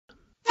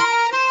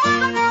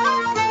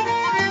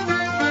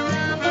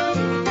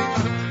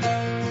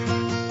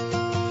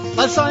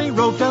As I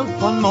rode out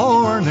one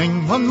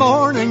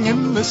morning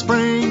in the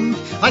spring,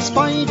 I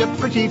spied a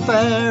pretty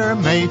fair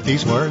maid,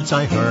 these words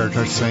I heard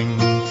her sing.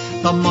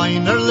 The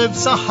miner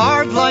lives a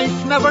hard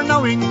life, never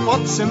knowing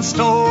what's in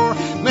store.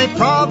 May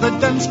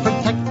Providence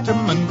protect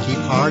him and keep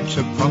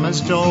hardship from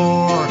his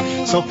door.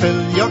 So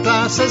fill your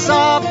glasses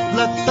up,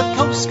 let the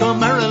toast go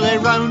merrily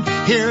round.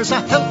 Here's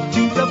a health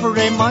to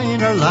every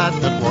miner lad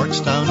that works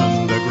down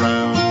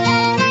underground.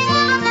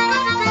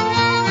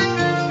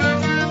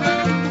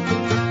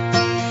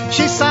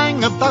 She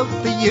sang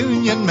about the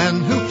union men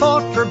who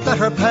fought for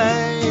better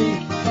pay,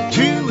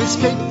 to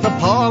escape the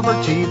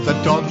poverty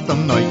that dogged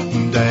them night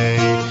and day.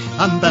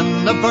 And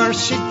then a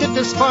verse she did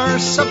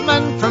disperse of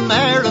men from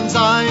Erin's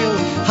Isle,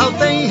 how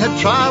they had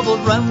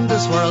travelled round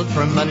this world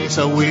for many's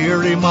a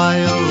weary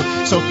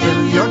mile. So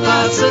fill your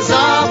glasses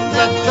up,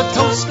 let the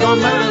toast go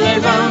merrily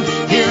round.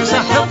 Here's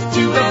a health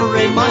to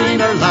every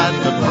miner lad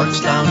that works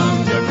down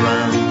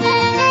underground.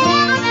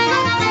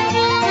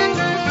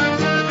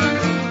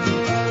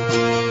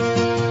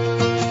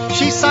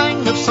 She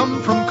sang of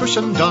some from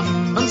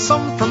Cushendun and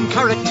some from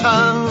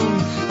Carricktown,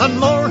 and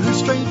more who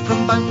strayed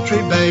from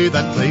Bantry Bay,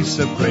 that place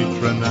of great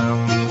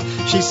renown.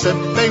 She said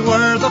they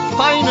were the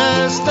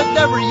finest that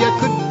ever you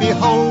could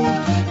behold,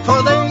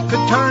 for they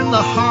could turn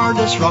the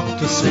hardest rock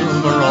to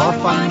silver or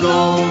fine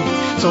gold.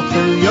 So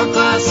fill your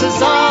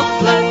glasses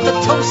up, let the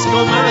toast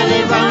go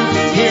merrily round.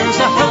 Here's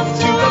a health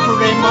to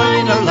every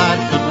miner lad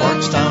that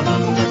works down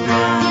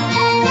underground.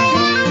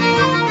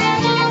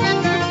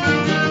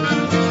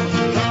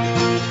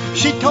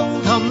 She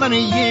told how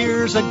many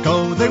years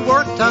ago they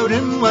worked out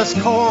in West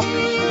Cork,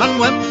 and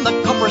when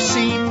the copper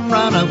seam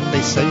ran out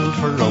they sailed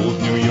for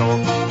old New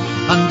York.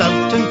 And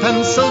out in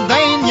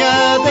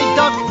Pennsylvania they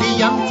dug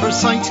the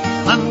anthracite,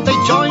 and they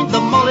joined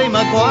the Molly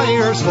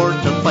Maguires for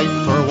to fight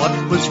for what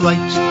was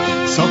right.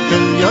 So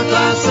fill your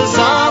glasses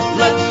up,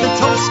 let the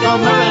toast go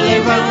merrily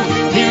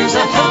round. Here's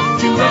a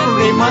health to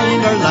every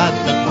miner lad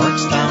that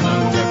works down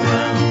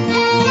underground.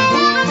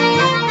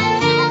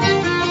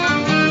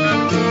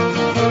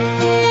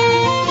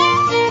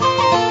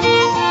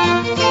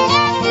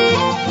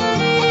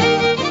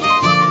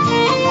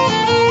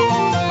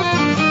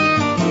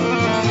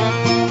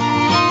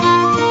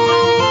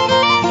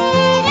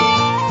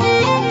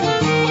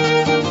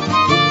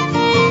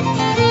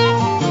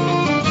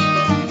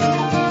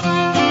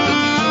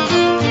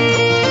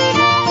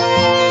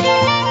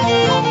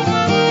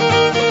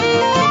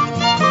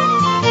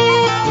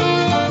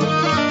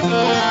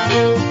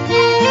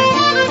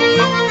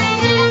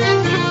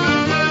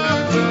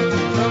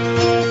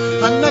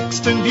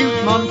 In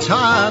Butte,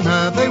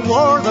 Montana, they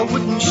wore the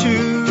wooden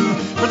shoe,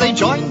 for they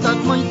joined that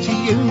mighty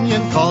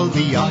union called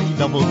the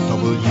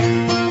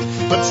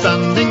IWW. But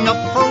standing up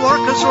for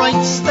workers'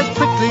 rights, they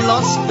quickly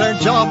lost their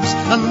jobs,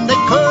 and they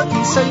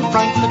couldn't save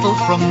Frank Little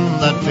from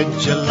that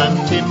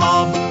vigilante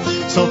mob.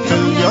 So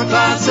fill your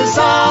glasses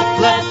up,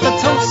 let the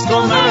toast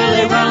go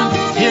merrily round.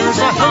 Here's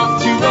a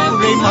health to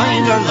every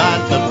miner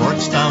lad that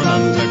works down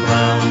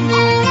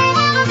underground.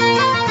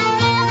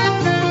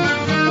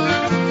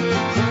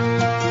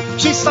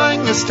 She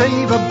sang a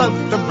stave about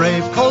the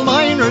brave coal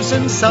miners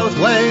in South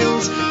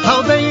Wales,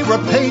 how they were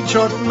paid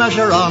short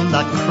measure on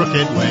that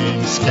crooked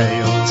weighing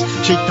scales.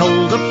 She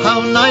told of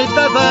how Nye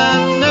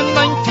Bevan in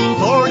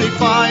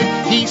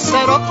 1945 he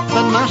set up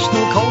the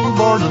National Coal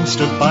Board and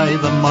stood by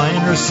the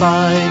miners'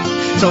 side.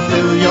 So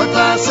fill your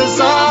glasses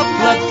up,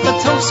 let the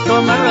toast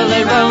go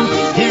merrily round.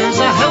 Here's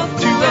a health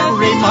to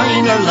every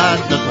miner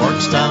lad that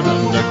works down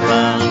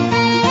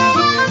underground.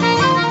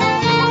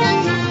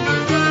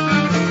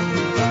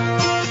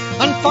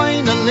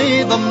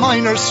 Finally the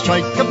miners'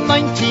 strike of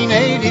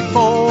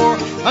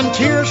 1984, and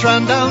tears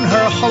ran down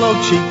her hollow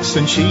cheeks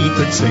and she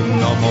could sing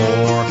no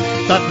more.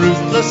 That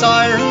ruthless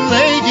iron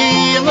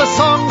lady in the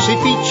song she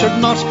featured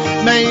not,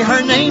 may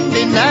her name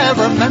be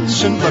never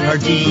mentioned but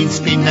her deeds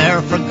be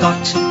ne'er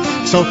forgot.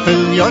 So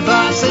fill your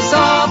glasses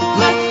up,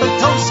 let the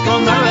toast go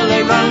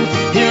merrily round.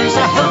 Here's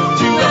a health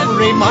to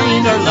every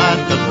miner lad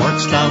that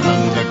works down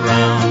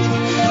underground.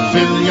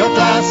 Fill your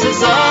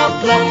glasses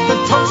up, let the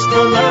toast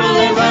go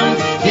merrily round.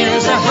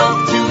 Here's a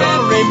health to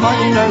every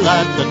miner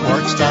lad that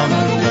works down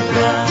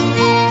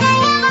underground.